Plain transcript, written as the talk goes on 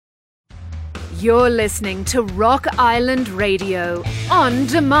You're listening to Rock Island Radio,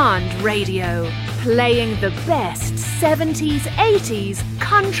 on-demand radio, playing the best 70s, 80s,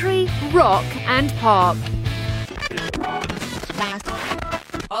 country, rock and pop.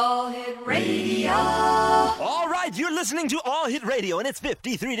 All Hit Radio. All right, you're listening to All Hit Radio, and it's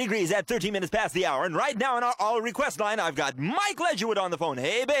 53 degrees at 13 minutes past the hour. And right now on our All Request line, I've got Mike Ledgerwood on the phone.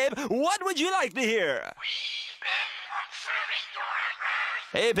 Hey, babe, what would you like to hear?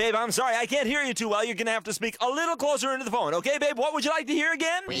 Hey, babe, I'm sorry, I can't hear you too well. You're going to have to speak a little closer into the phone. Okay, babe, what would you like to hear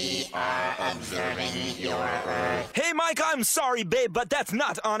again? We are observing your Earth. Hey, Mike, I'm sorry, babe, but that's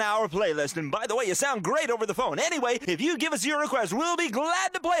not on our playlist. And by the way, you sound great over the phone. Anyway, if you give us your request, we'll be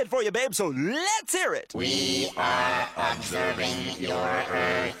glad to play it for you, babe, so let's hear it. We are observing your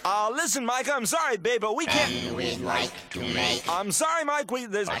Earth. Listen, Mike, I'm sorry, babe, but we can't... And we'd like to make... I'm sorry, Mike,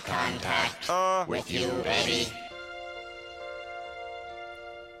 there's... a contact with you, baby.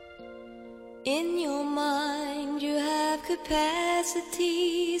 In your mind you have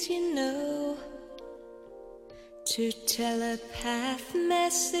capacities, you know, to telepath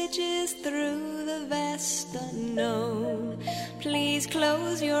messages through the vast unknown. Please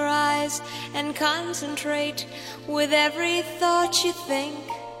close your eyes and concentrate with every thought you think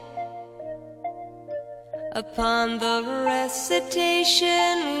upon the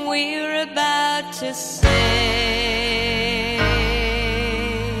recitation we're about to sing.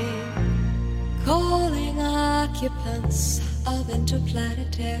 Calling occupants of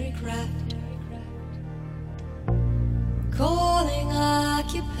interplanetary craft. Calling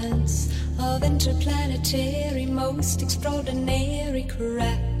occupants of interplanetary most extraordinary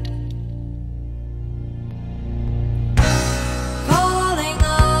craft. Calling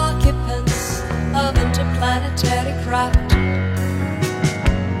occupants of interplanetary craft.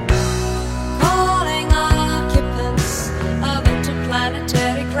 Calling occupants of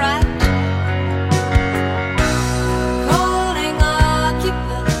interplanetary craft.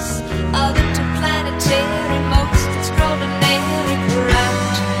 Most extraordinary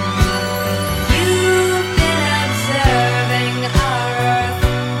craft. You've been observing our Earth,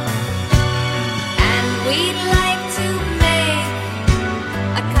 and we'd like to make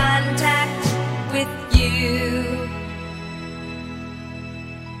a contact with you.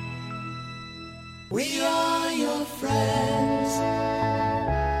 We are your friends.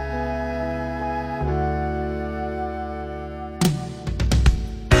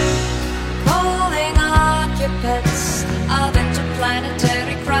 Occupants of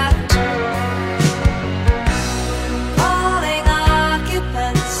interplanetary craft. Calling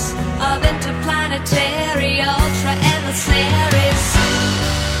occupants of interplanetary ultra emissaries.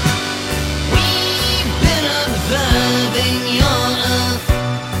 We've been observing your Earth,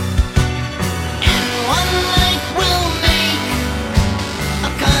 and one night we'll make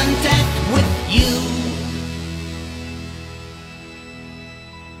a contact with you.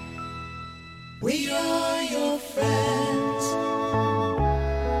 We are your friends.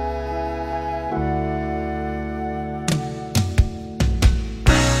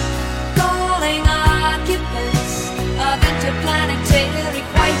 Calling occupants of interplanetary,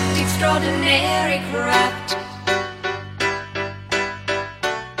 quite extraordinary craft.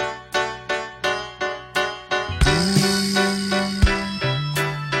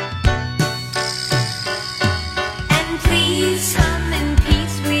 And please come in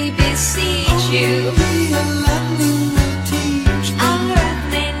peace, we beseech you. Our Earth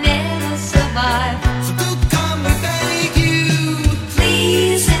may never survive. So come, we beg you.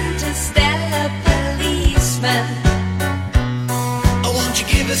 Please, interstellar policeman, Won't you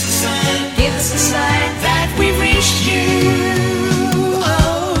give us a sign? give us a sign that we've reached you.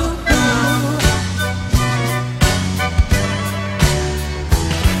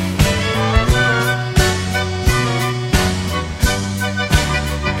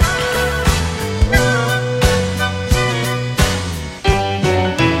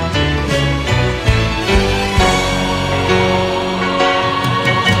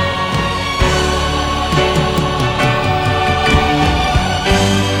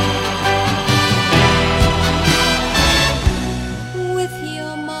 With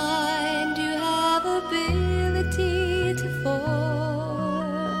your mind you have ability to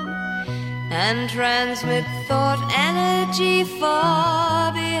form and transmit thought energy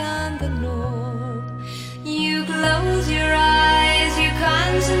far beyond the norm. You close your eyes, you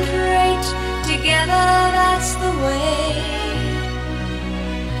concentrate, together that's the way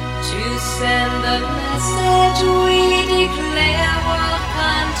to send a message we declare world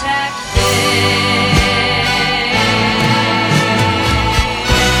contact day.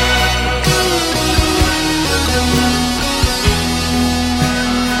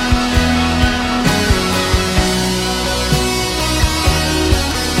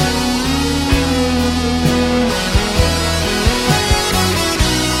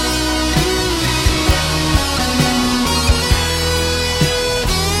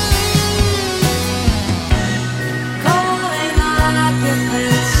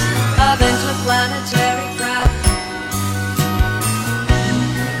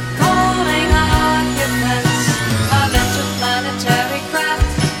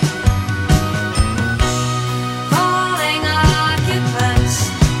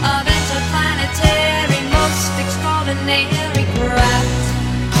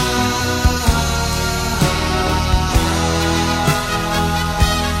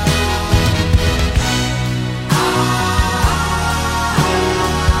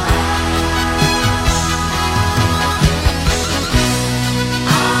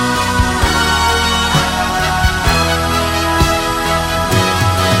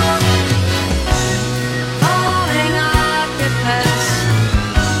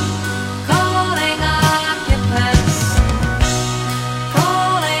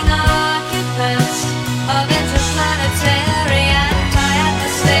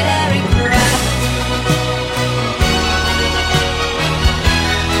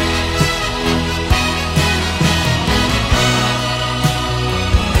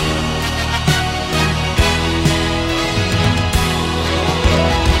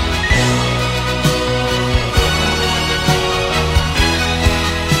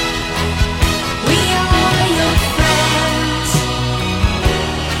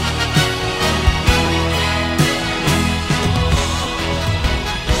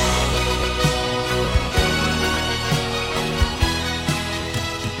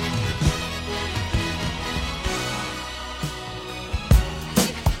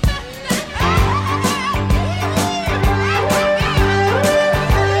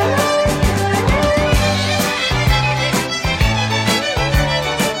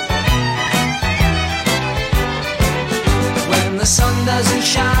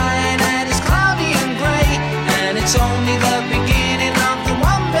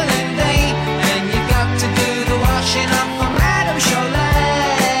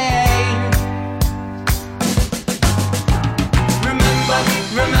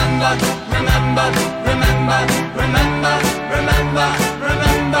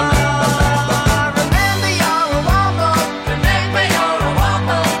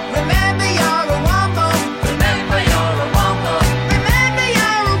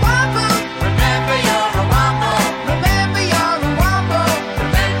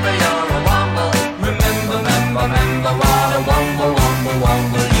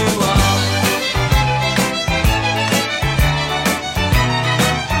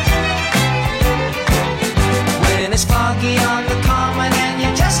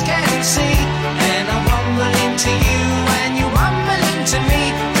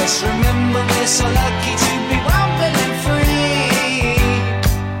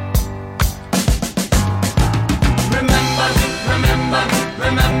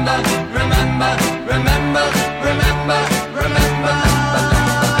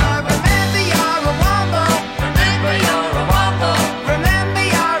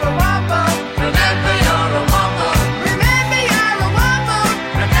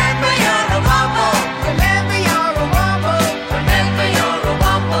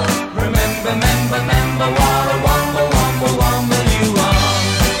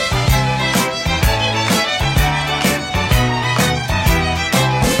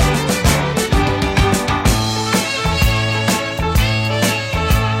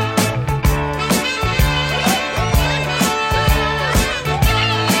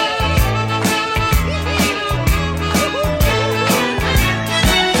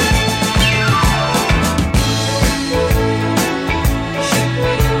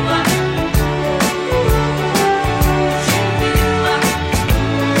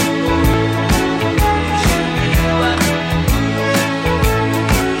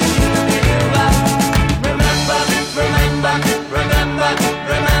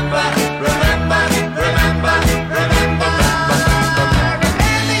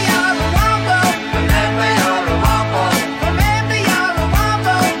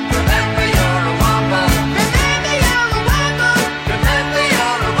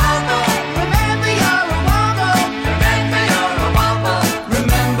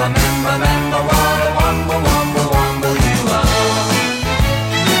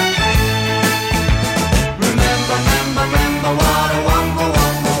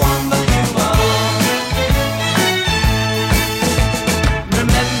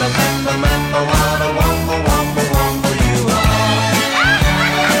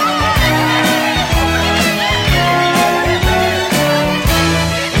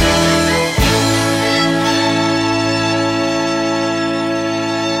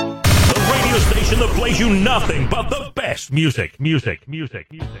 nothing but the best music.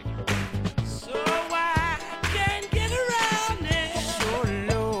 So I can't get around it. So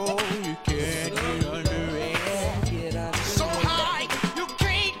low, you can't get under it. So high, you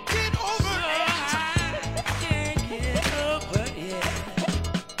can't get over it. Can't get over it.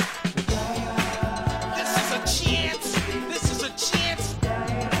 This is a chance. This is a chance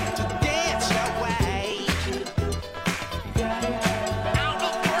to dance your way out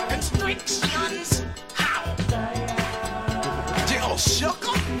of your constrictions. How? Jill shook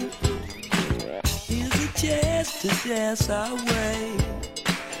 'em. Here's a chance to dance our way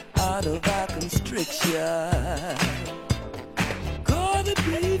out of our constriction. Gonna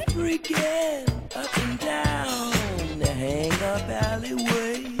be freaking up and down the hang-up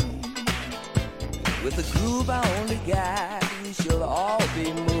alleyway. With a groove I only got, we shall all be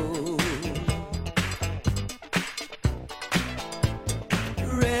moved.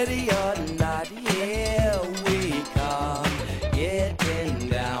 Ready or not, here we come, getting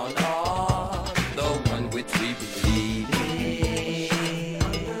down on the one which we believe in.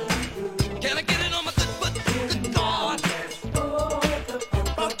 Can I get it on my good foot? Good God.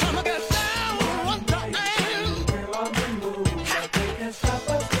 By the time I get down one time,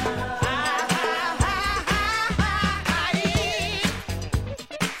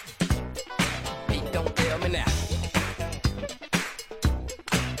 Hey, don't tell me now.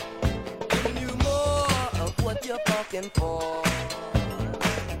 Giving you more of what you're fucking for.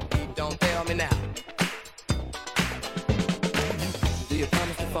 Hey, don't tell me now. Do you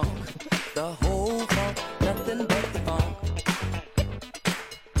promise the funk? The whole funk, nothing but the funk.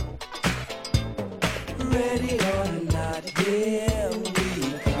 Ready or not, here we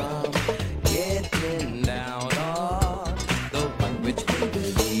come, getting down on the one which we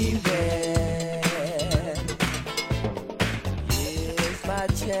believe in. Here's my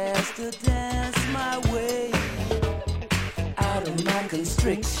chance to dance my way out of my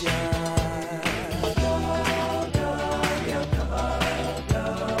constriction.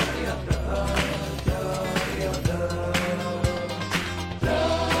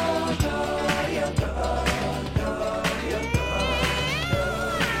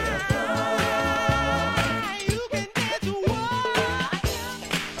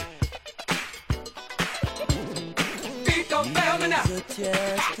 Don't tell me now. Here's a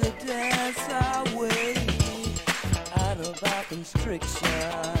chance to dance our way out of our constriction.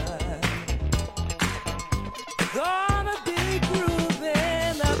 Gonna be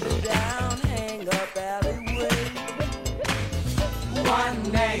grooving up and down, hang up alleyway. One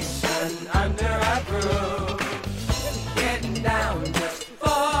nation under a groove, getting down just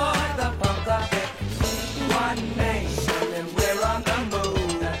for the funk of it. One nation and we're on the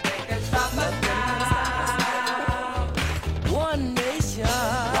move. Nothing can stop us now. One nation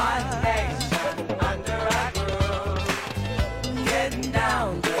under a groove, getting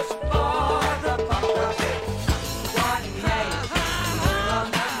down just for the funk of it. One nation, we're on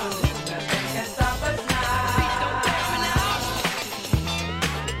the move. Nothing can stop us now.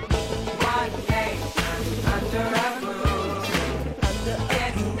 One nation under a groove,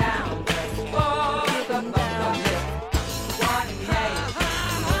 getting down just for the funk of it. One nation,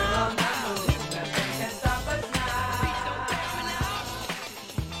 we're on the move. Nothing can stop us now.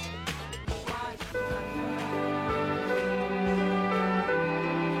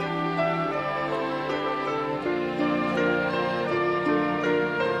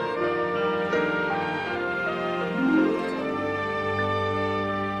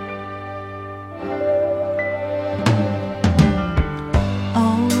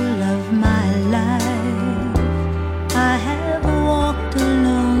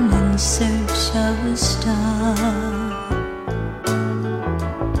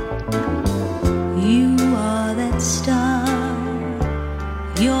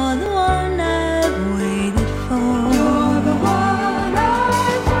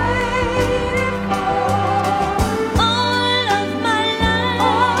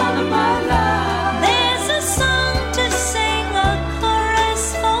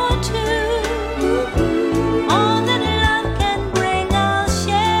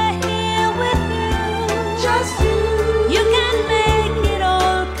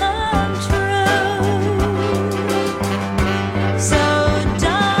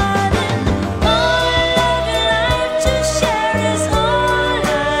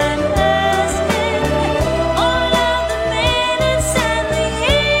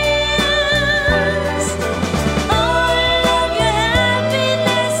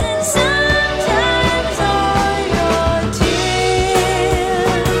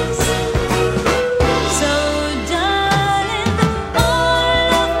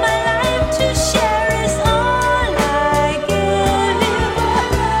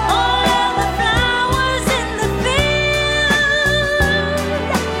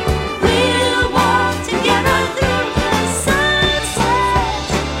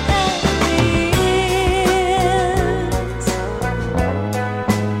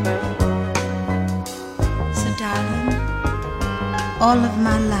 all of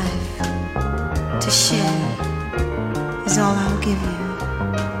my life to share is all I'll give you.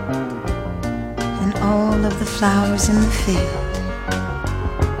 And all of the flowers in the field,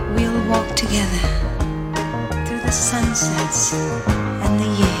 we'll walk together through the sunsets and the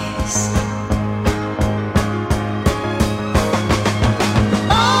years.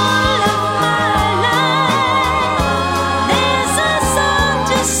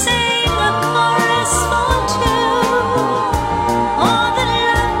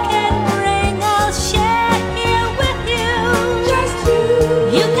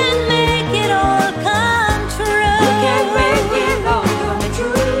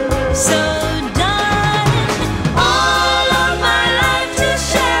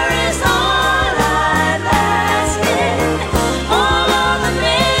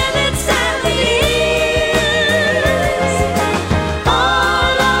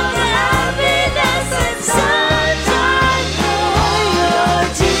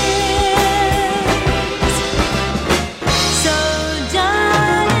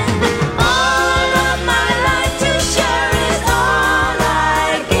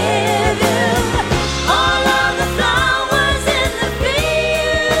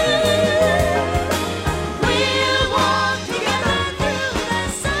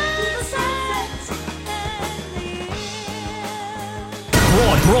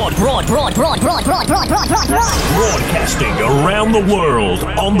 Broadcasting around the world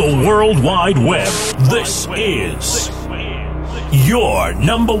on the World Wide Web. This is your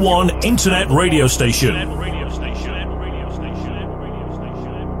number one internet radio station.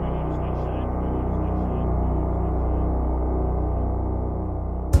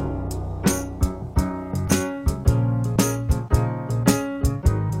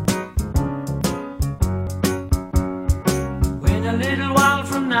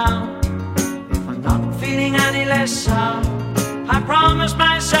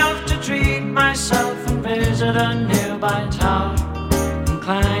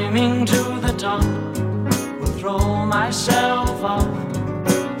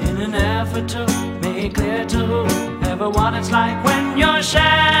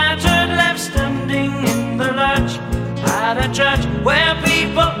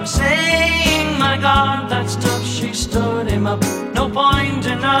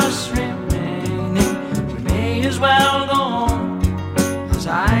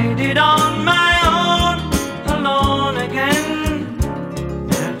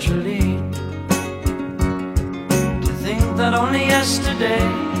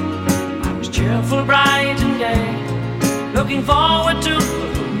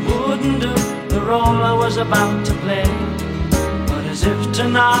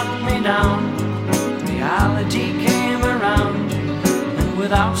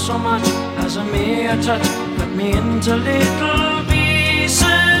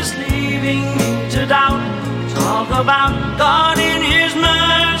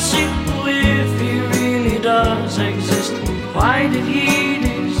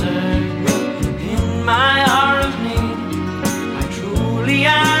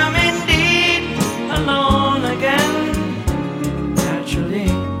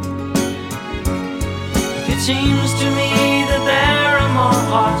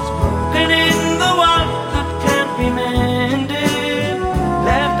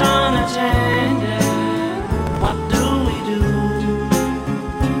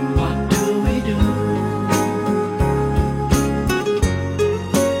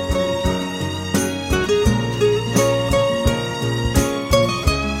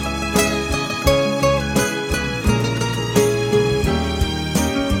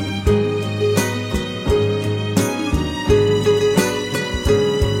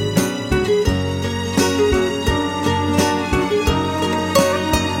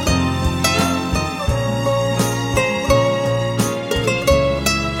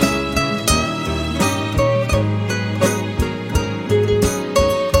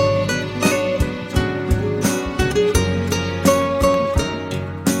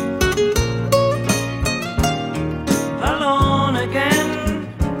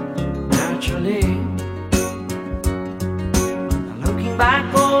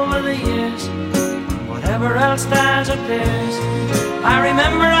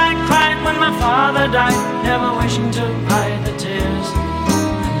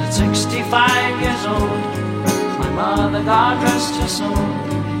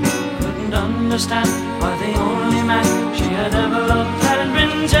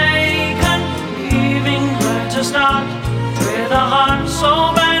 With a heart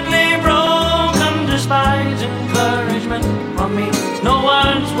so badly broken, despite encouragement from me, no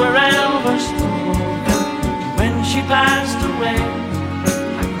words were ever spoken. When she passed away,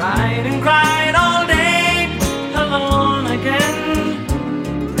 cried and cried all day, alone again,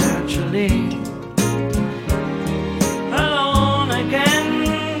 naturally. Alone again,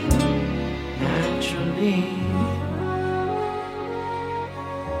 naturally.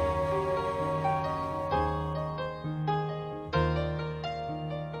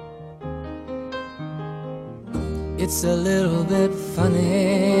 It's a little bit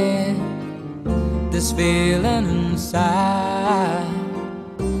funny, this feeling inside.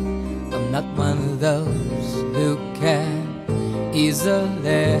 I'm not one of those who can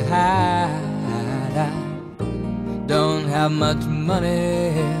easily hide. I don't have much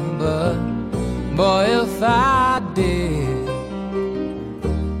money, but boy, if I did,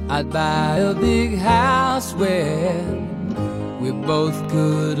 I'd buy a big house where we both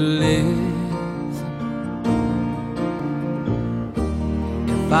could live.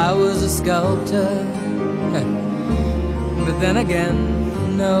 If I was a sculptor, but then again,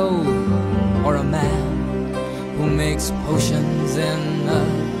 no, or a man who makes potions in a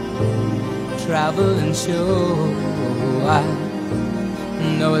traveling show. I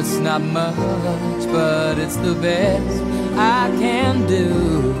know it's not much, but it's the best I can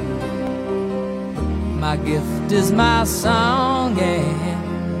do. My gift is my song,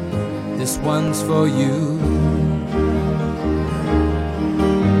 and this one's for you.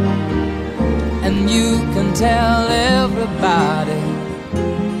 And you can tell everybody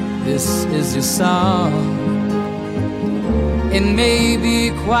this is your song. It may be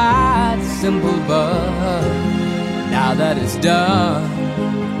quite simple, but now that it's done,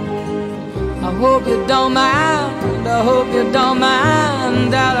 I hope you don't mind, I hope you don't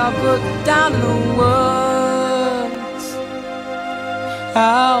mind that I put down in the words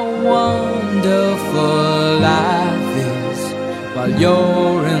how wonderful life is while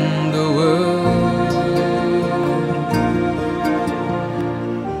you're in the world.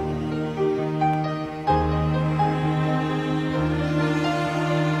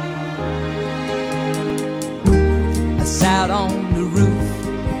 I sat on the roof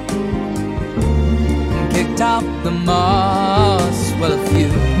and kicked out the moss. Well, a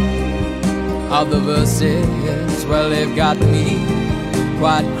few of the verses, well, they've got me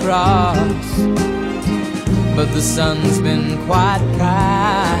quite cross. But the sun's been quite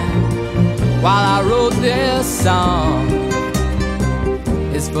kind while I wrote this song.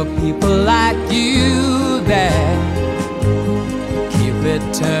 It's for people like you that keep it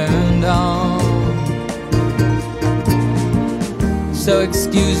turned on. So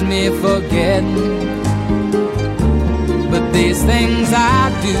excuse me for getting, but these things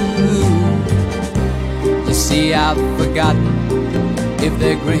I do, you see, I've forgotten if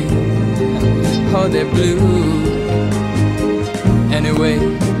they're green or they're blue. Anyway,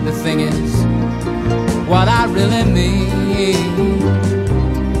 the thing is, what I really mean,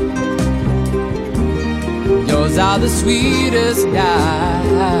 yours are the sweetest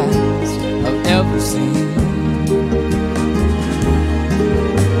eyes I've ever seen.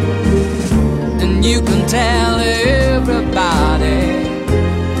 And you can tell everybody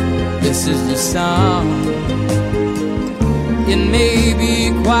this is the song. It may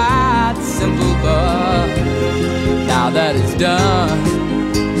be quite simple, but now that it's done,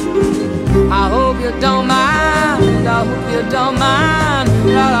 I hope you don't mind, I hope you don't mind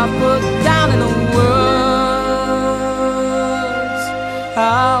that I put down in the words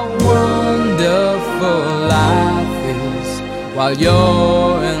how wonderful life is while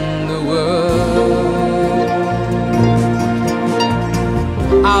you're in the world.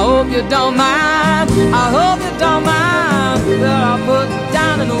 I hope you don't mind, I hope you don't mind that I put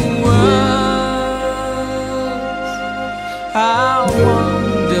down in the words how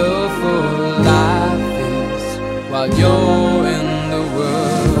wonderful life is while you're in the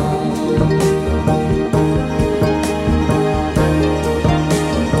world.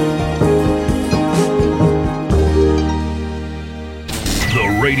 The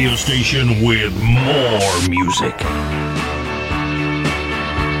radio station with more music.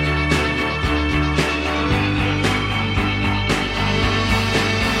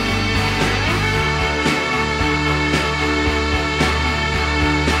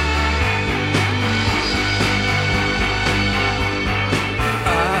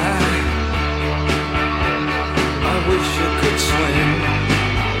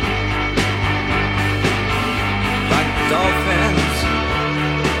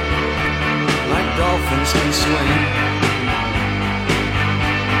 Dolphins can swim.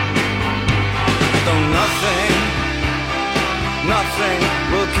 Though nothing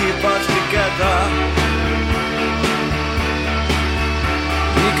will keep us together.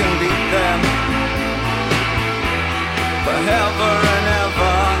 We can beat them forever and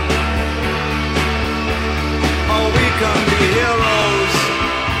ever.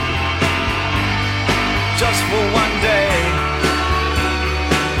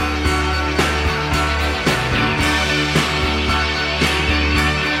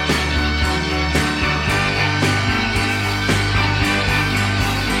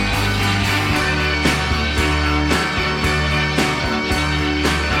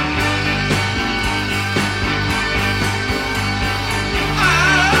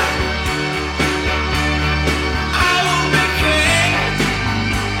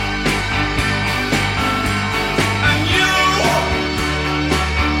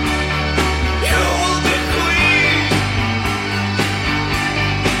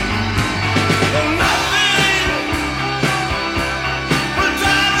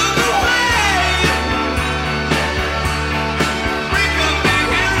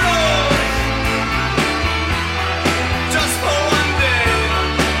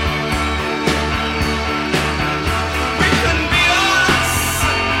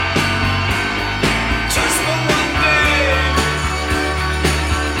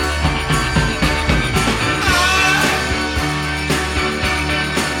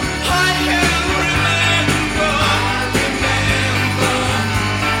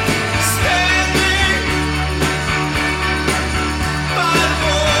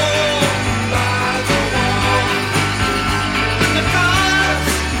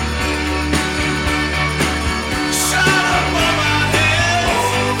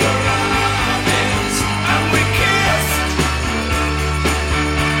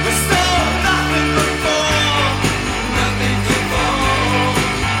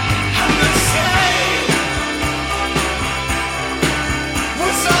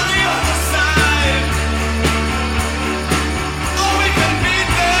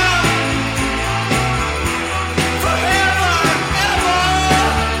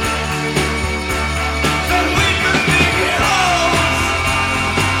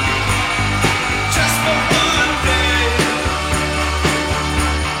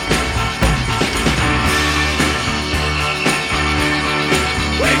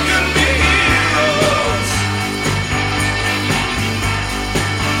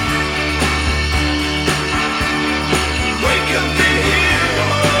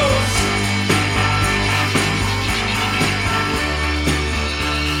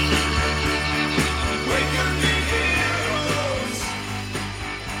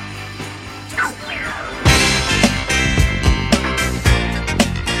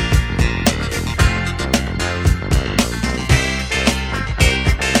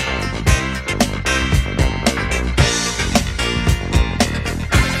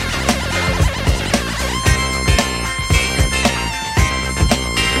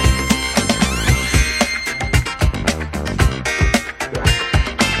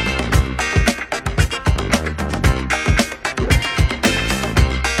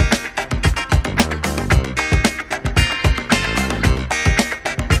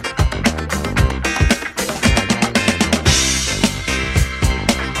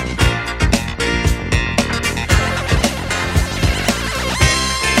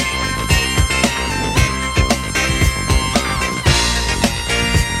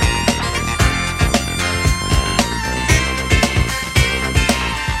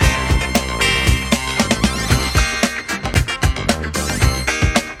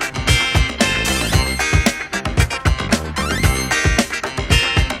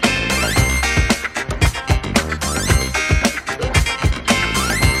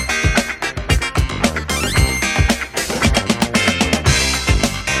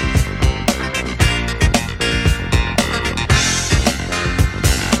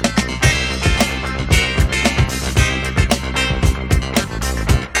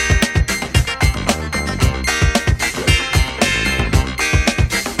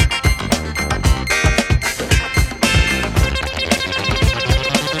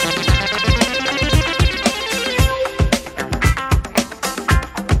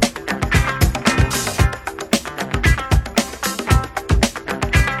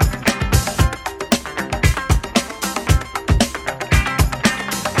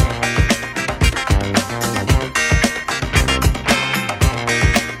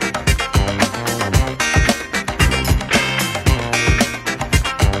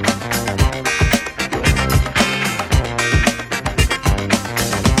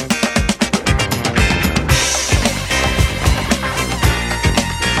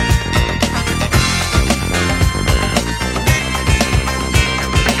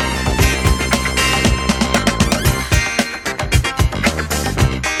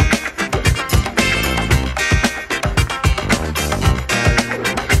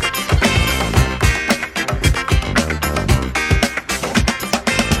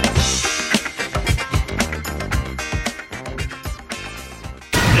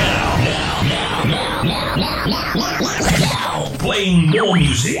 playing more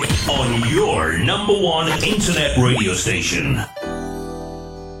music on your number one internet radio station.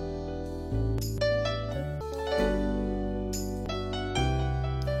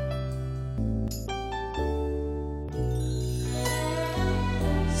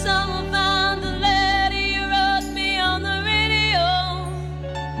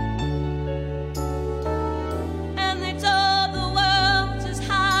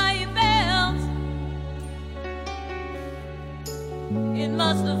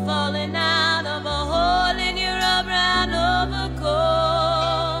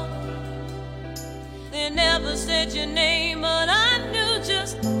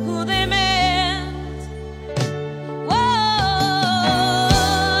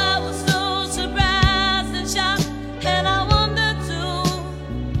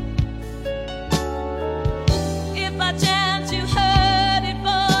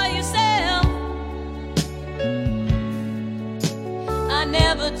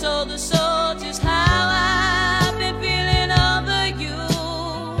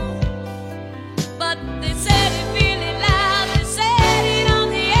 They said it really loud.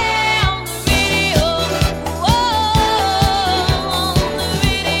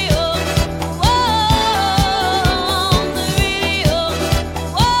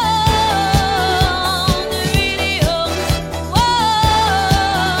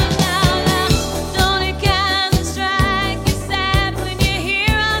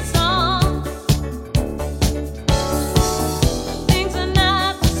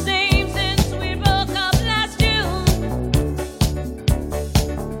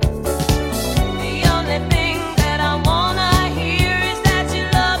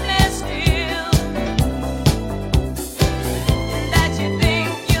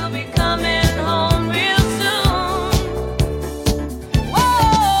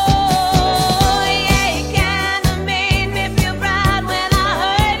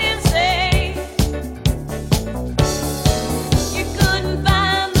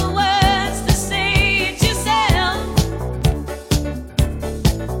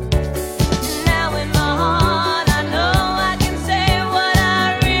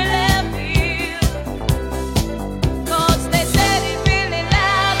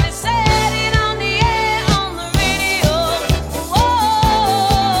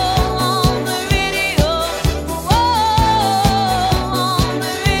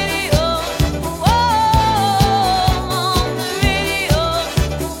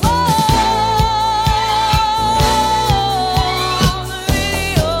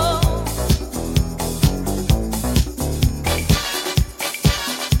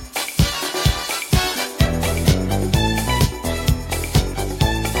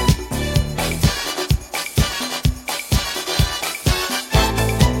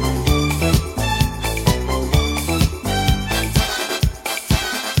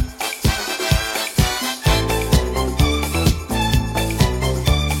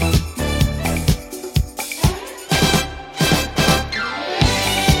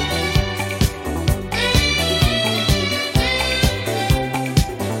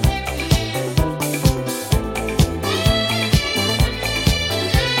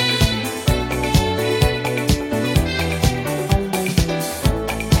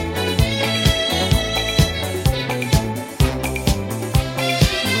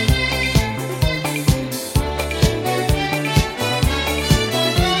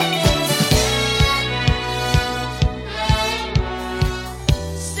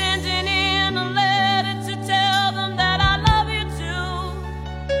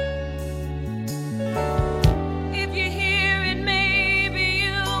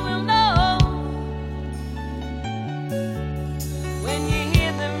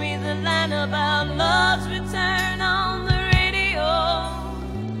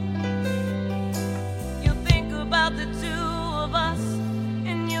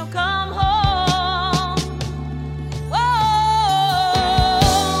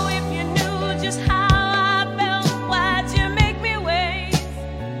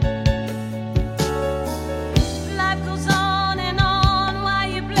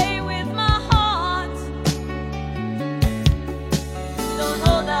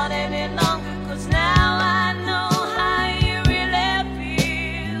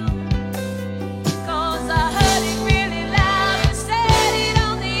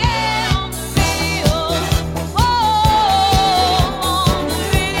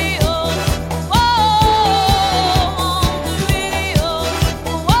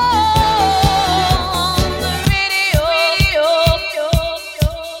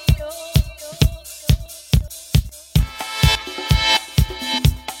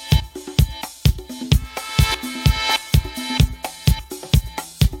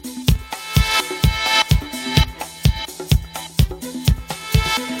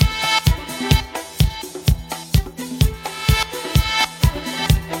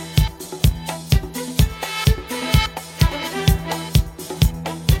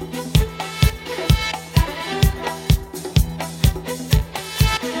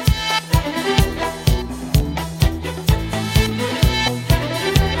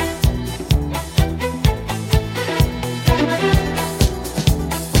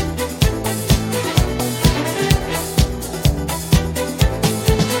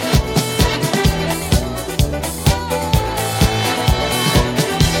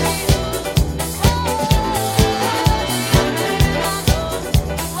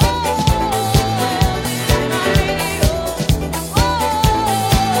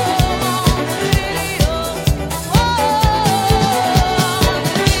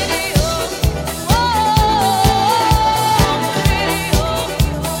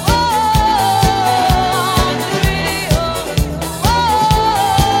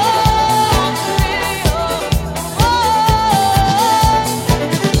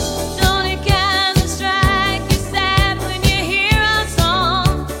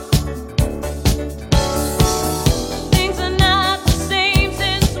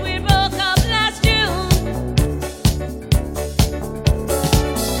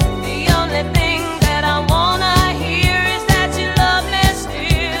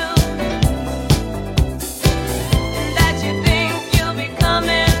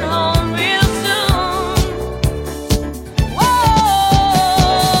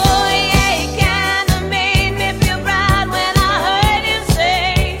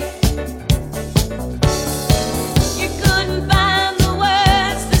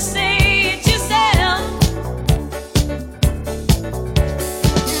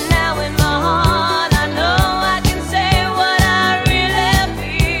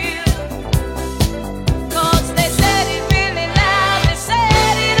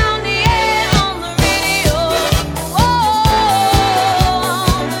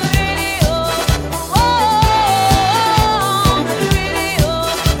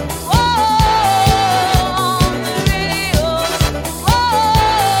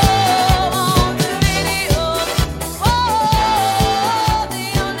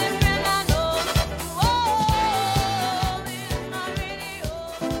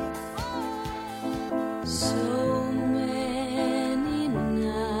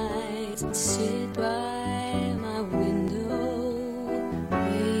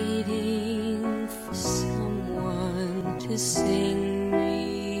 to sing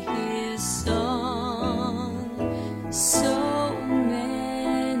me his song. So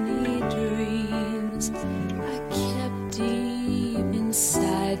many dreams I kept deep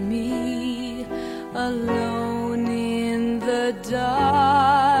inside me, alone in the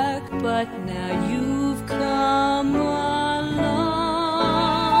dark, but now you've come along,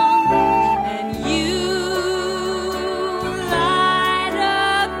 and you light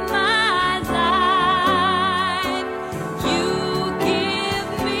up my life. You give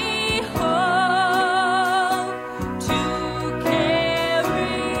me hope to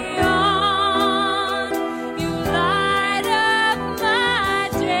carry on. You light up my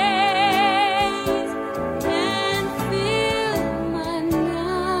days and fill my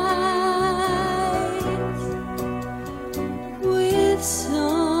nights with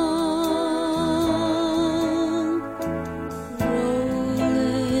song.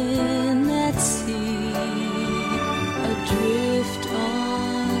 Rolling at sea, adrift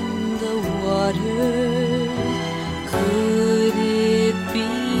on the water. Could it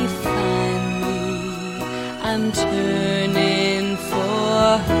be finally I'm turning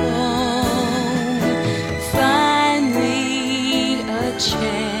for home? Finally a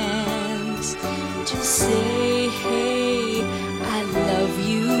chance to say, hey, I love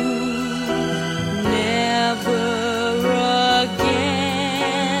you. Never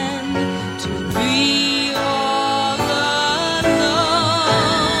again to be all alone.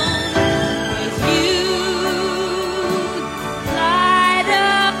 'Cause you light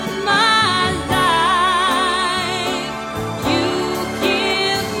up my life. You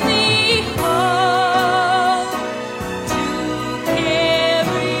give me hope to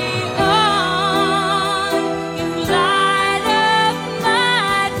carry on. You light up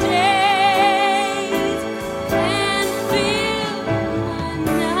my days and fill my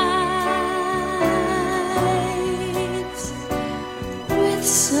nights with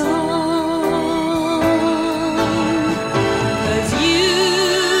song. 'Cause you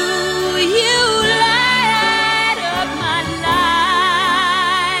light up my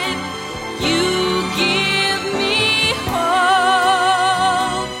life. You give me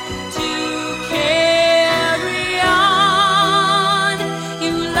hope to carry on.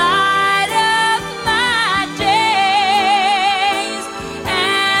 You light up my days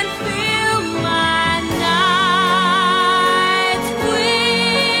and fill my nights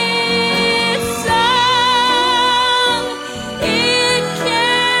with song. It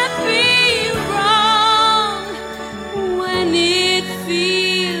can't be wrong when it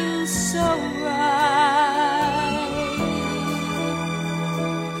feels so right.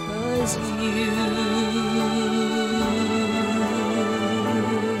 'Cause you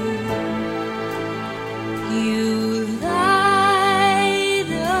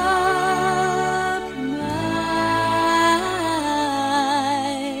light up my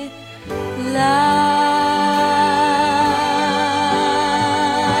life.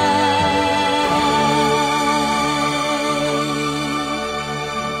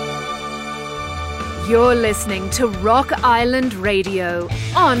 You're listening to Rock Island Radio,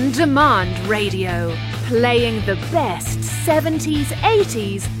 on demand radio, playing the best 70s,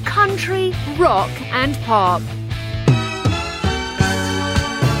 80s, country, rock, and pop.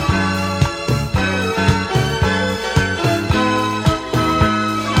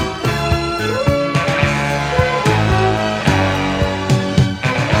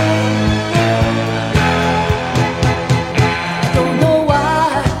 Don't know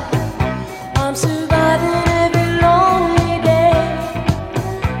why I'm surviving every lonely day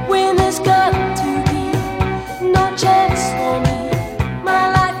when there's got to be no chance for me, my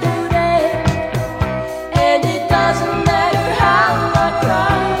life today. And it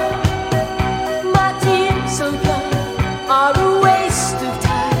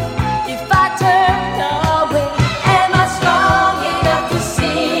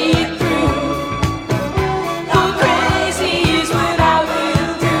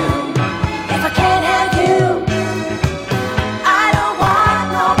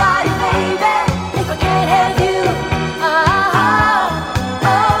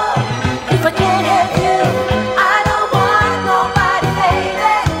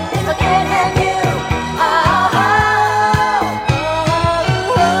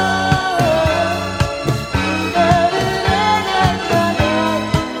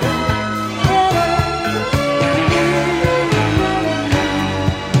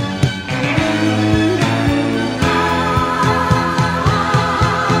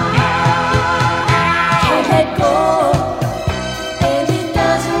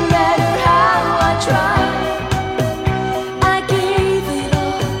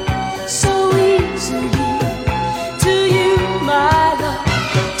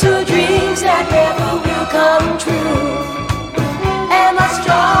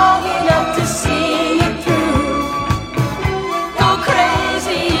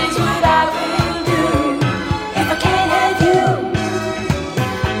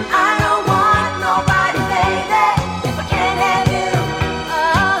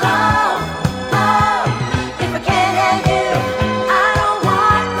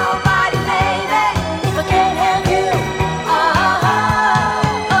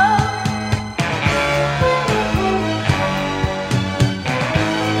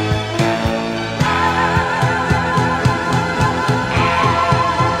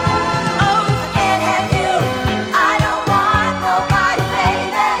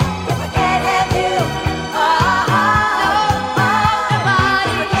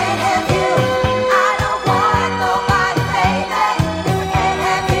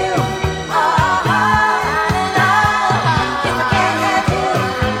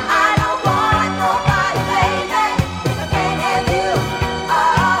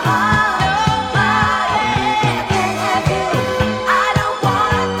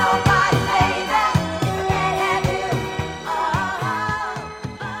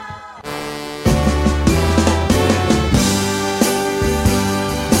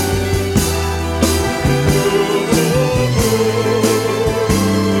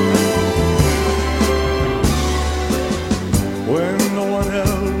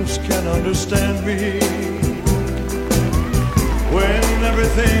understand me when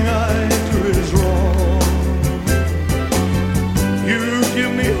everything I do is wrong. You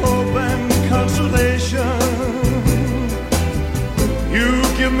give me hope and consolation. You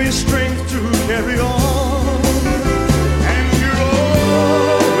give me strength to carry on. And you're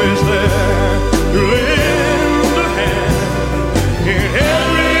always there to lend a hand in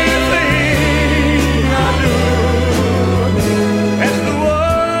everything I do. That's the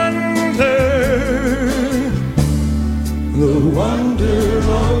wonder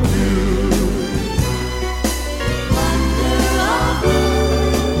of you.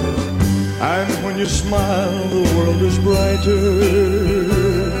 And when you smile, the world is brighter.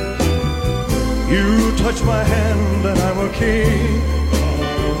 You touch my hand and I'm a king.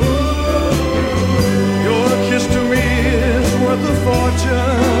 Your kiss to me is worth a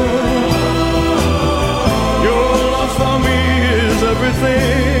fortune. Your love for me is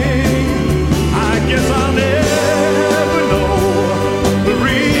everything. I guess I'll never know the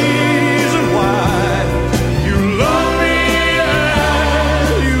reason why you love me as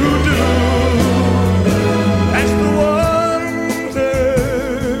you do. That's the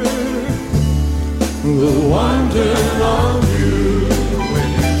wonder of you.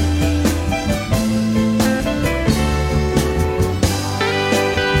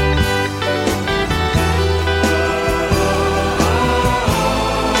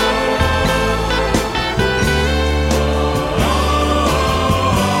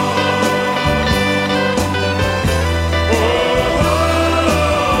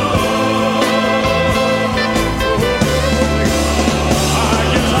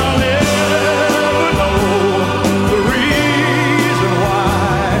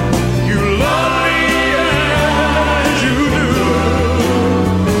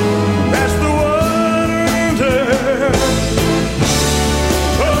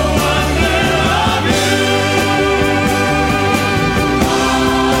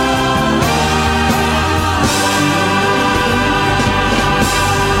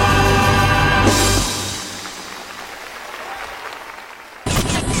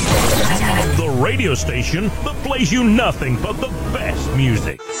 Radio station that plays you nothing but the best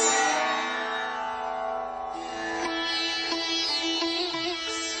music.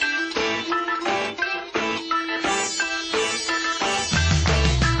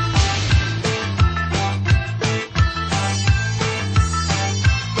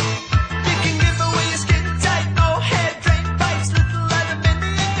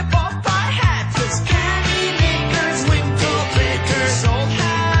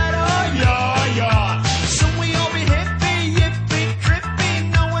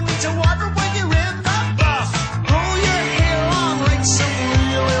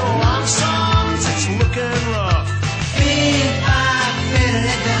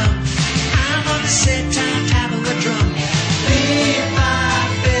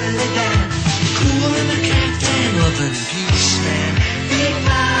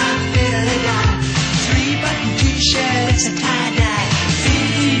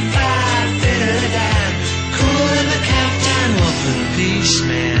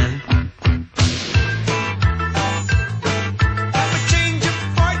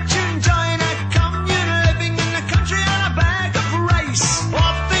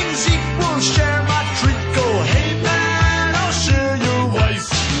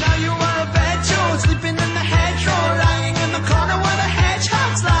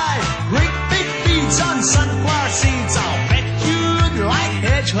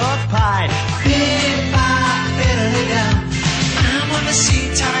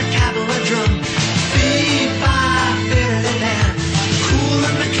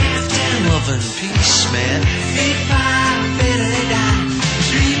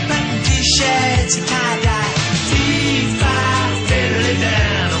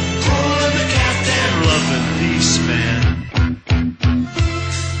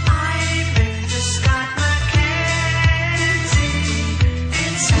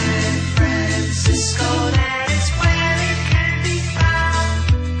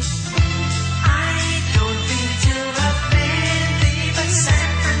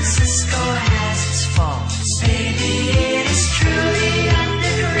 Baby,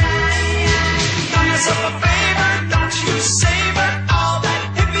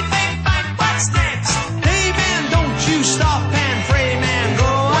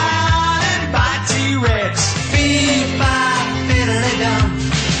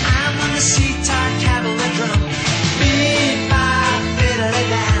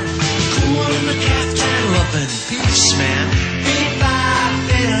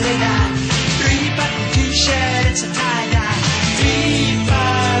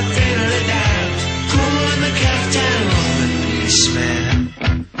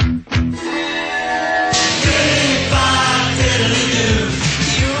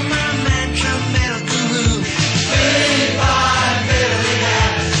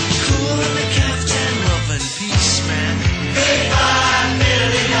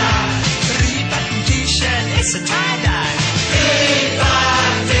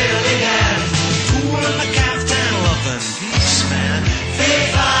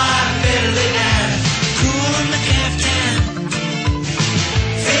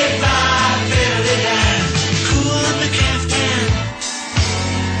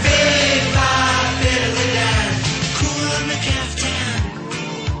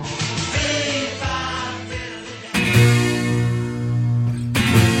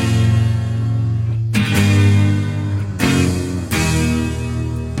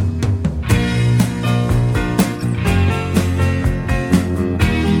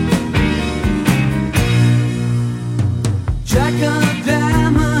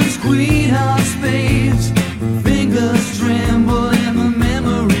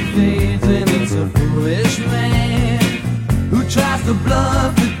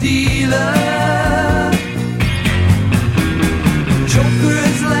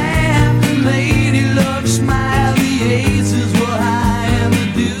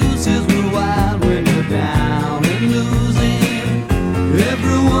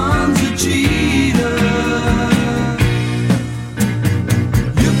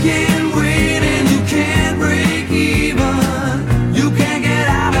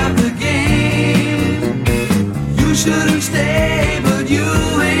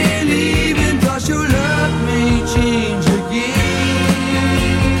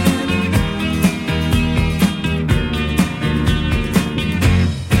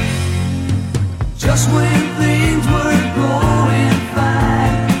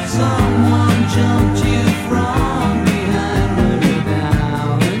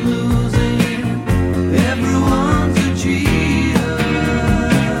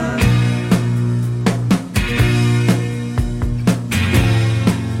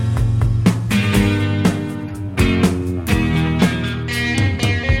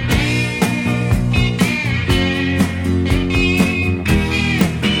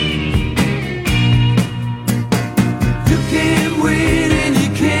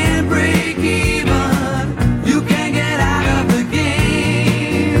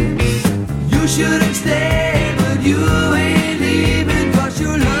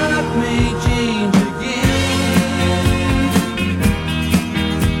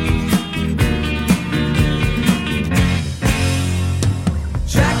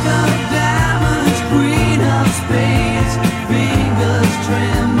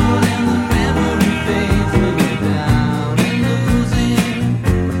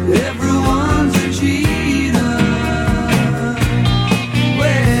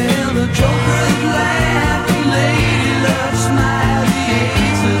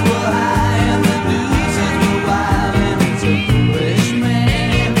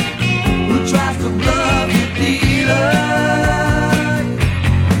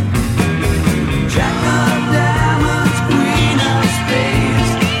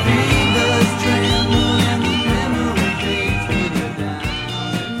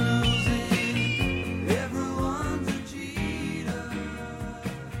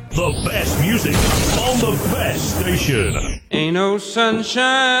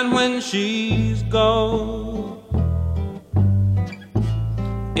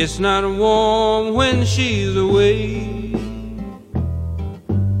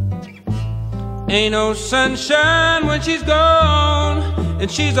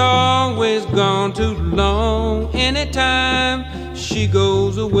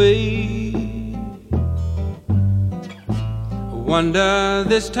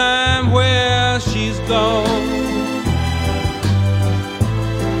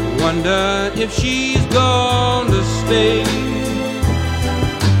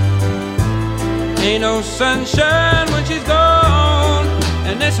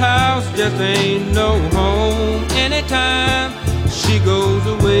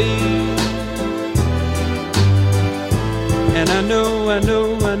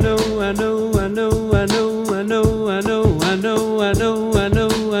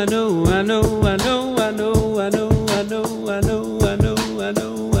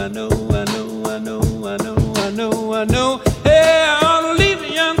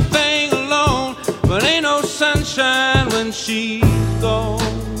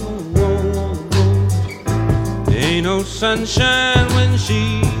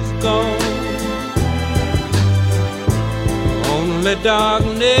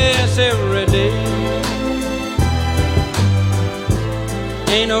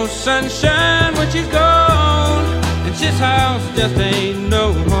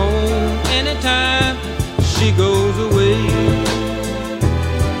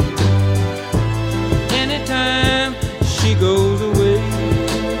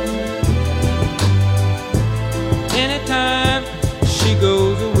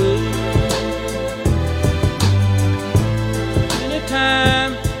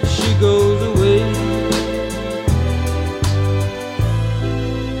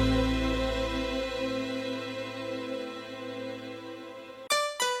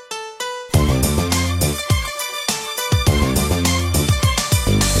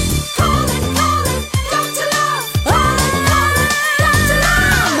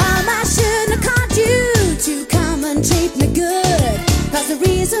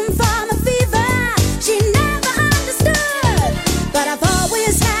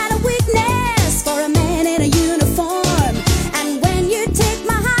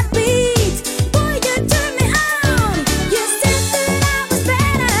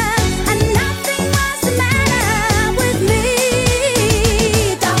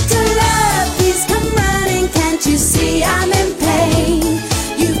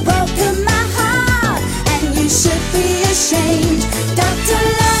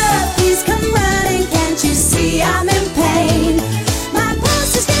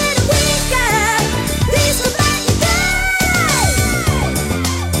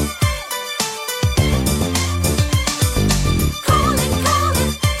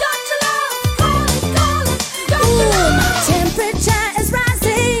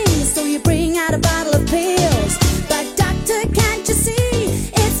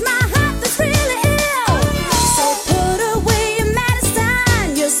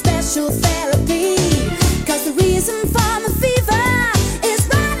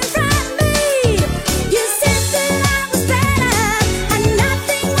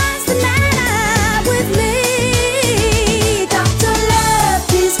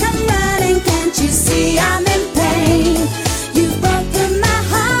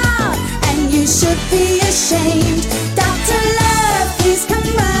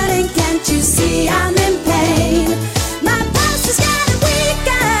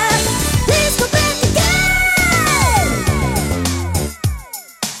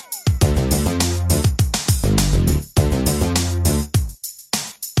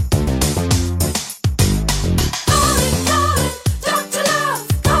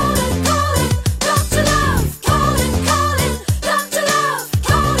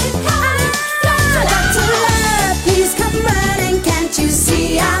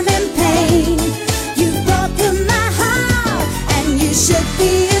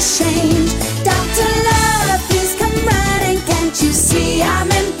 ashamed. Dr. Love, please come running. Can't you see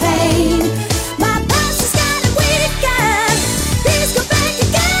I'm in pain? My pulse has got a weakened. Please go back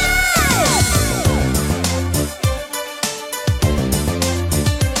again.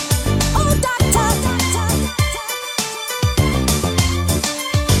 Oh, doctor, calling,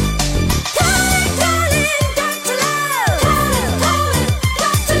 Dr. Love. Calling,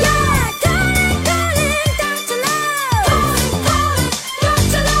 Dr. Yeah, calling, Dr. Love. Calling,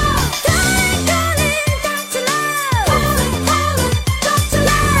 Dr. Love. Calling, Dr. Love. Calling, Dr.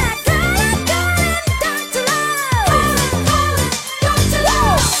 Love. Calling, Dr.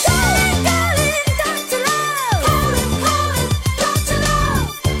 Love. Calling, Dr. Love. Calling, Dr. Love.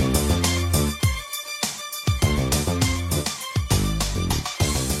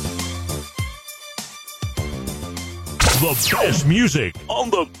 The best music on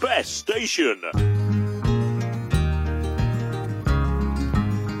the best station.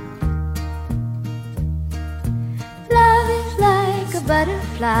 Love is like a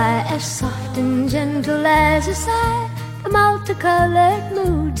butterfly, as soft and gentle as a sigh. The multicolored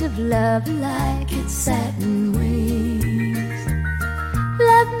moods of love are like its satin wings.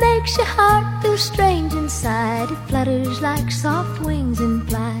 Love makes your heart feel strange inside. It flutters like soft wings in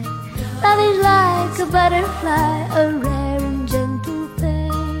flight. Love is like a butterfly, a rare and gentle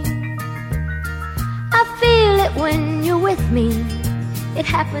thing. I feel it when you're with me. It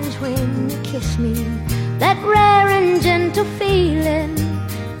happens when you kiss me. That rare and gentle feeling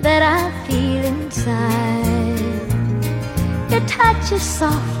that I feel inside. Your touch is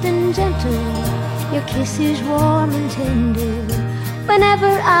soft and gentle. Your kiss is warm and tender.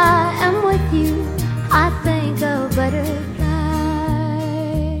 Whenever I am with you, I think of butterflies.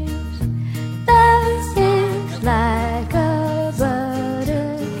 Love is like a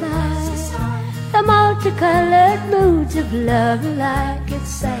butterfly. The multicolored moods of love are like its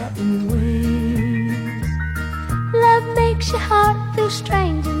satin wings. Love makes your heart feel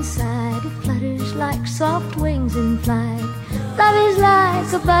strange inside. It flutters like soft wings in flight. Love is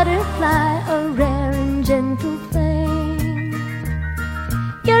like a butterfly, a rare and gentle thing.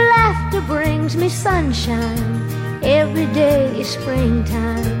 Your laughter brings me sunshine. Every day is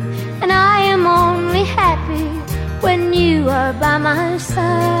springtime. And I am only happy when you are by my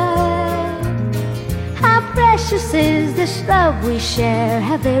side. How precious is this love we share.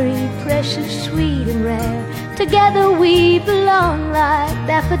 How very precious, sweet and rare. Together we belong like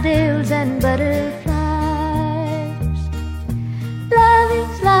daffodils and butterflies. Love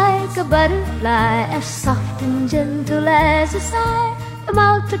is like a butterfly, as soft and gentle as a sigh. The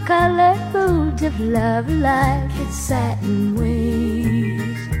multicolored moods of love are like its satin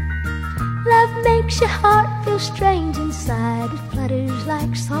wings. Love makes your heart feel strange inside. It flutters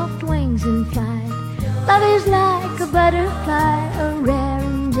like soft wings in flight. Love is like a butterfly, a rare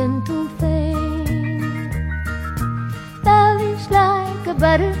and gentle thing. Love is like a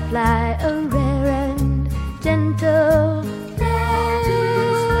butterfly, a rare and gentle thing.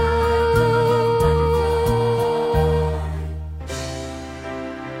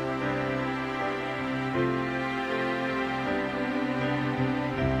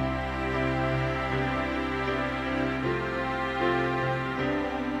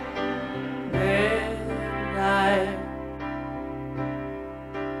 Midnight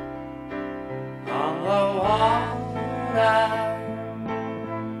on the water,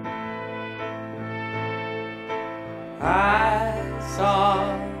 I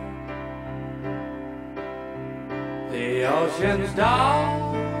saw the ocean's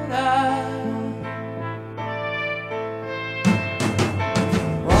daughter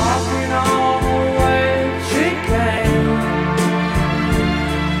walking on the way she came,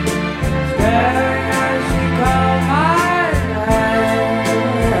 staring as she called my name,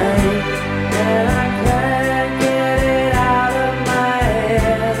 and I can't get it out of my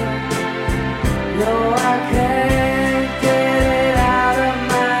head. No, I can't get it out of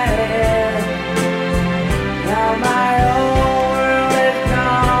my head. Now my whole world is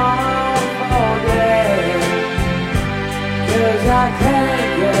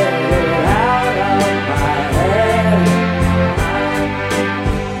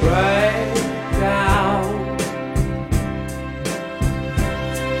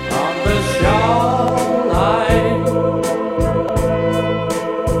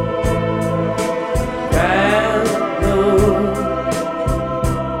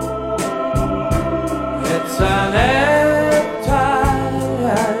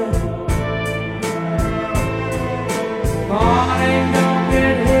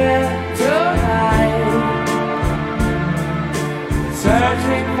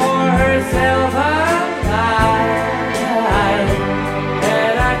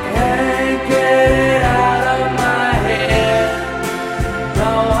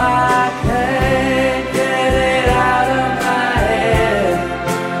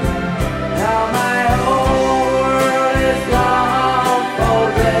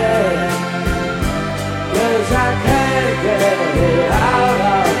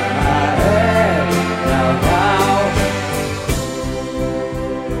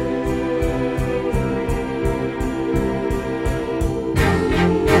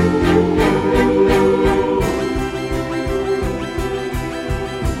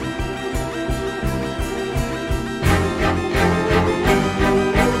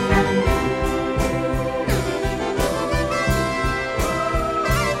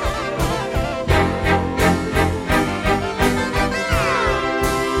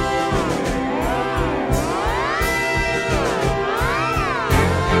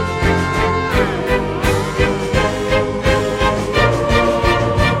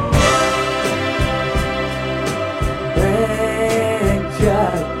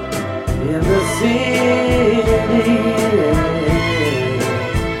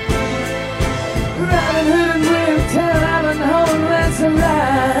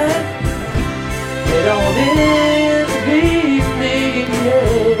alive. They don't envy me,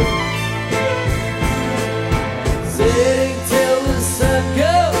 yeah. Sitting till the sun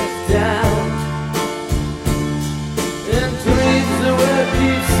goes down, and dreams the world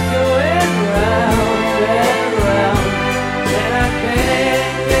keeps going round and round, and I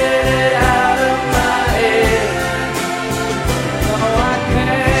can't get it out of my head. No, I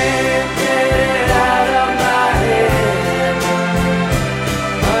can't get it out of my head.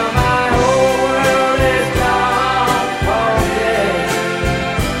 Well, my whole world is gone cold dead,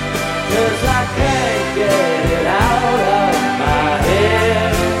 'cause I can't get it out of my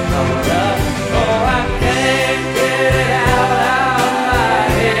head. No, no, oh, I can't get it out of my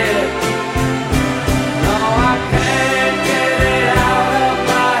head. No, I can't get it out of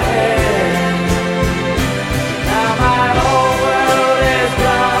my head. Now my whole world is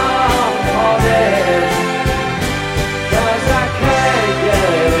gone cold dead, 'cause I can't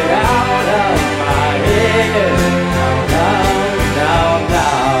get it out of my head. No, no, no, no.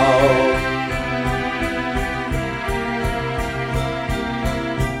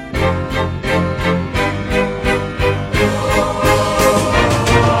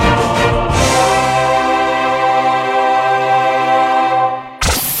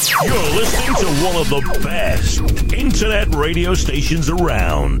 You're listening to one of the best internet radio stations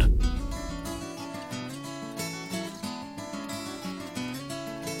around.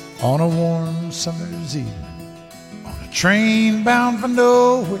 On a warm summer's evening, on a train bound for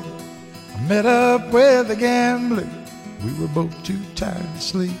nowhere, I met up with a gambler. We were both too tired to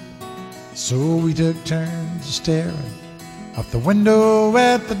sleep, so we took turns staring out the window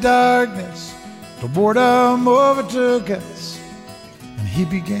at the darkness. The boredom overtook us, and he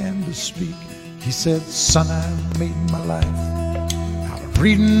began to speak. He said, "Son, I made my life out of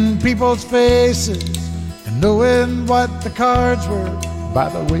reading people's faces and knowing what the cards were by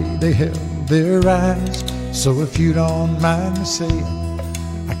the way they held their eyes. So if you don't mind me saying,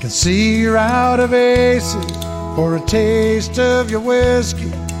 I can see you're out of aces. For a taste of your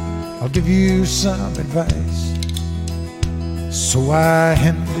whiskey, I'll give you some advice." So I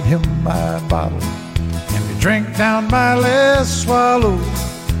handed him my bottle, and he drank down my last swallow.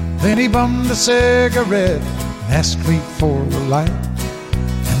 Then he bummed a cigarette and asked me for a light.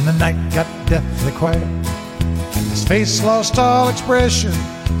 And the night got deathly quiet, and his face lost all expression.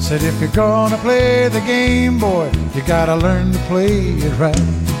 Said, "If you're gonna play the game, boy, you gotta learn to play it right.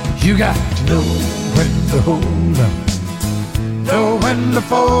 You got to know when to hold 'em, know when to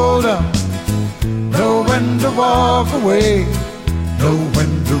fold 'em, know when to walk away, know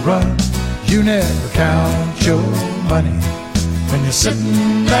when to run. You never count your money when you're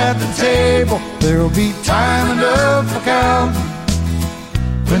sitting at the table. There'll be time enough for counting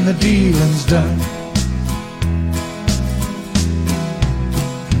when the dealing's done."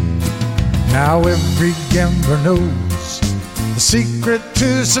 Now every gambler knows the secret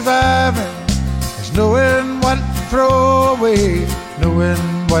to surviving is knowing what to throw away,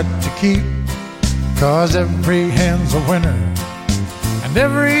 knowing what to keep. 'Cause every hand's a winner and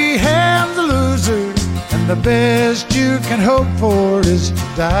every hand's a loser, and the best you can hope for is to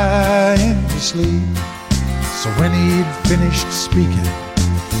die in your sleep. So when he'd finished speaking,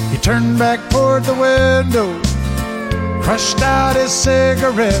 he turned back toward the window, crushed out his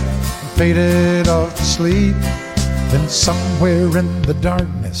cigarette, faded off to sleep. Then somewhere in the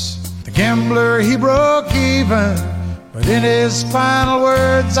darkness, the gambler, he broke even. But in his final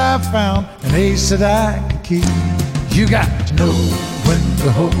words, I found an ace that I could keep. You got to know when to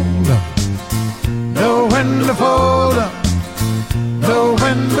hold 'em, know when to fold 'em, know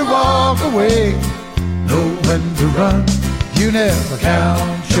when to walk away, know when to run. You never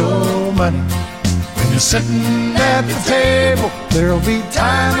count your money when you're sitting at the table. There'll be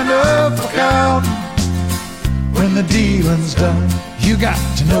time enough for counting when the dealing's done. You got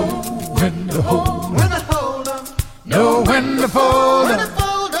to know when to hold 'em, know when to fold 'em,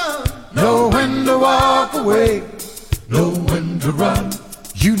 know when to walk away, know when to run.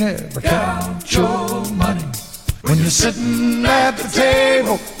 You never count your money when you're sitting at the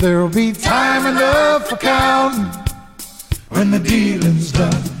table. There'll be time enough for counting when the dealing's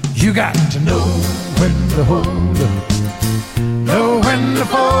done. You got to know when to hold 'em, know when to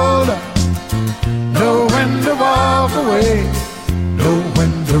fold 'em, know when to walk away, know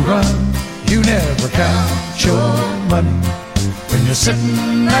when to run. You never count your money when you're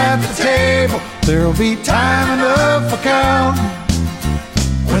sitting at the table. There'll be time enough for counting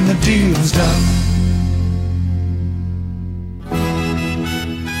when the deal's done.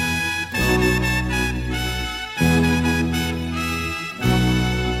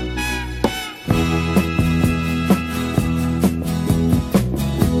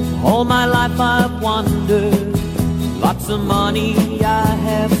 All my life I've wandered, lots of money I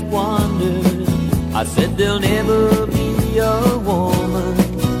have squandered. I said there'll never be a woman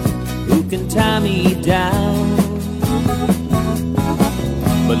who can tie me down.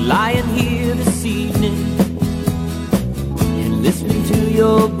 But lying here this evening and listening to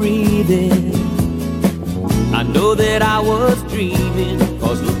your breathing, I know that I was dreaming,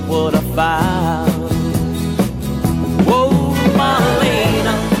 'cause look what I found. Whoa,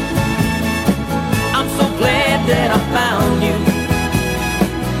 Marlena, I'm so glad that I found you.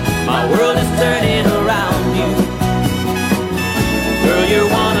 My world is turning around you. Girl, you're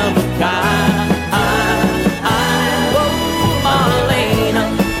one of a kind. Whoa, Marlena,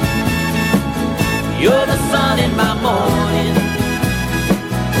 you're the sun in my morning.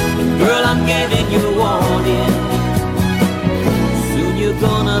 Girl, I'm giving you a warning. Soon you're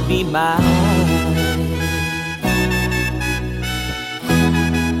gonna be mine.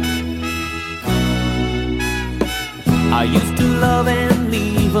 I used to love and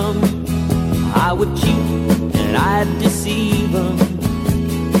leave 'em. I would cheat and I'd deceive 'em.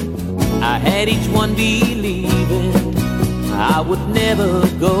 I had each one believing I would never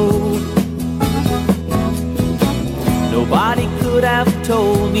go. Nobody could have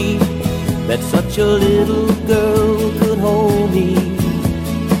told me that such a little girl could hold me.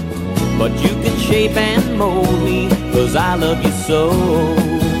 But you can shape and mold me, 'cause I love you so.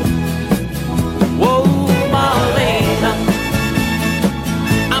 Whoa, Marlena,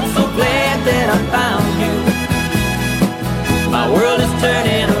 I'm so glad that I found you. My world is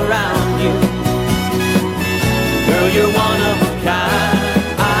turning around you. Girl, you're one of a kind.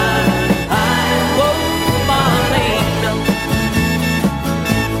 Whoa, Marlena,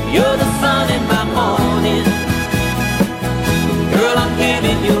 you're the sun in my morning. Girl, I'm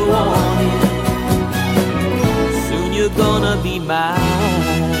giving you a warning. Soon you're gonna be mine.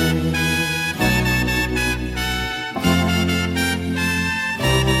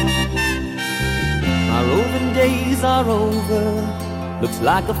 My roving days are over. Looks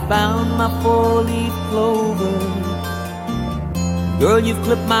like I found my four-leaf clover. Girl, you've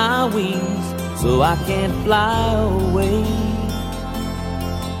clipped my wings so I can't fly away.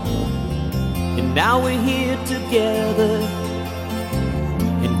 And now we're here together,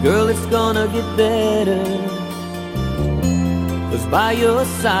 and girl, it's gonna get better. 'Cause by your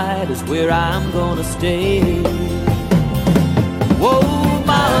side is where I'm gonna stay. Whoa,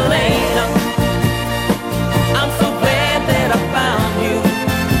 Marlena, I'm so glad that I found you.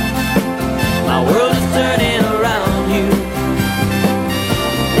 My world is turning around you.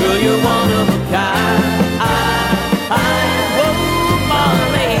 Girl, you're one of a kind. Whoa,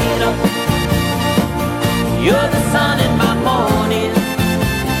 Marlena, you're the sun in my morning.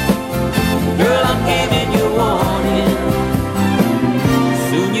 Girl, I'm giving you a warning.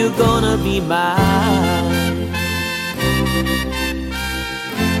 Soon you're gonna be mine.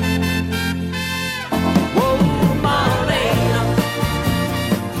 Whoa, Marlena,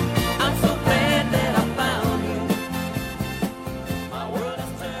 I'm so glad that I found you. My world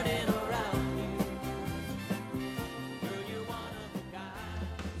is turning around you. Girl, you're one of a kind.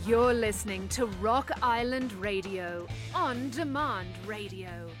 You're listening to Rock Island Radio, on demand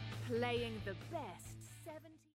radio, playing the best.